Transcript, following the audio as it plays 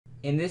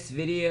In this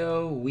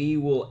video, we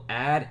will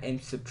add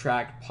and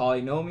subtract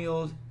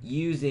polynomials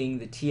using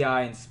the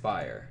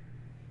TI-nSpire.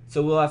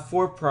 So we'll have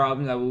 4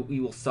 problems that we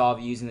will solve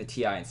using the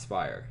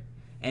TI-nSpire.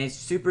 And it's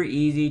super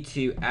easy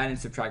to add and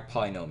subtract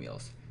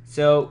polynomials.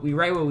 So we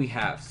write what we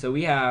have. So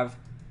we have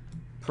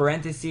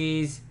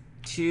parentheses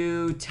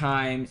 2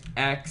 times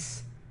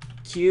x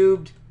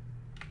cubed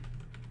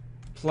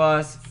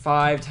plus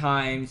 5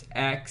 times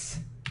x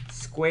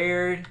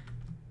squared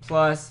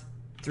plus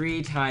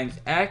 3 times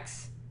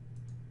x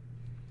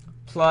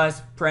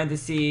plus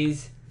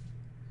parentheses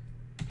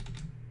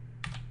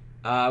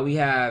we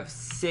have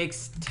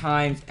 6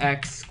 times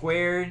x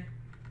squared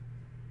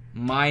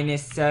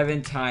minus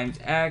 7 times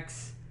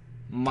x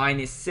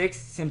minus 6.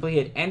 Simply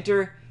hit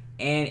enter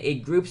and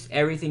it groups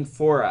everything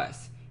for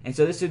us. And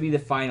so this would be the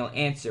final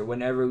answer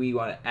whenever we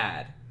want to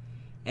add.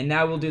 And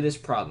now we'll do this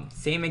problem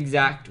same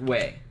exact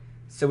way.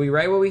 So we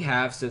write what we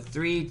have. So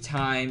 3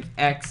 times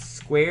x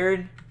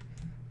squared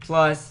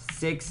plus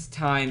 6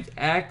 times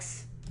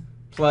x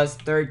plus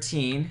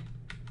 13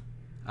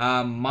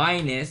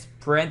 minus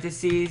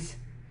parentheses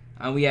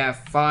we have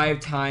 5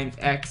 times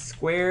x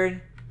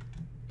squared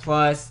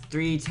plus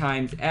 3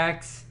 times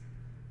x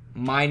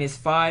minus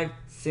 5.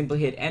 Simply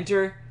hit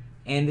enter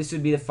and this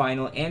would be the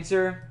final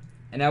answer.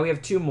 And now we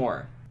have 2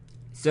 more.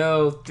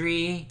 So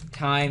 3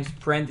 times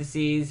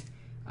parentheses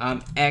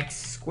x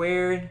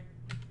squared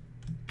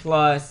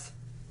plus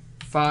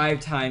 5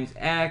 times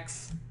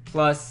x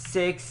plus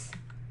 6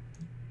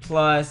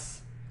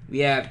 plus we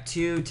have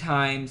 2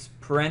 times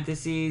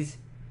parentheses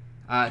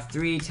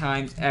 3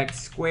 times x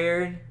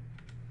squared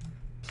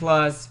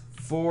plus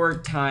 4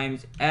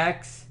 times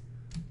x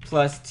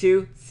plus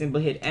 2.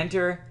 Simply hit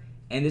enter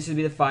and this would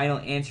be the final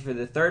answer for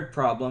the third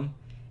problem.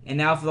 And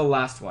now for the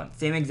last one,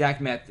 same exact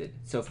method.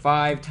 So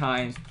 5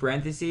 times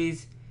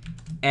parentheses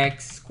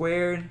x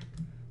squared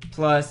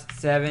plus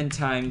 7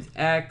 times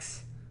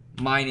x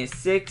minus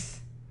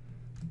 6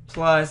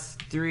 plus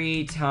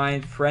 3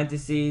 times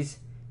parentheses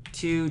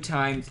 2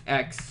 times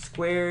x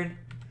squared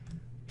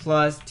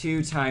plus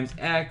 2 times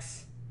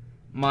x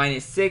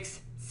minus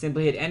 6.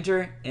 Simply hit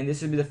enter and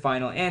this would be the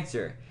final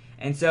answer.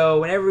 And so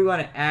whenever we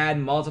want to add,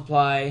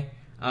 multiply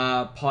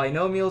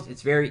polynomials,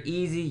 it's very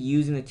easy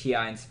using the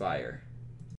TI-nSpire.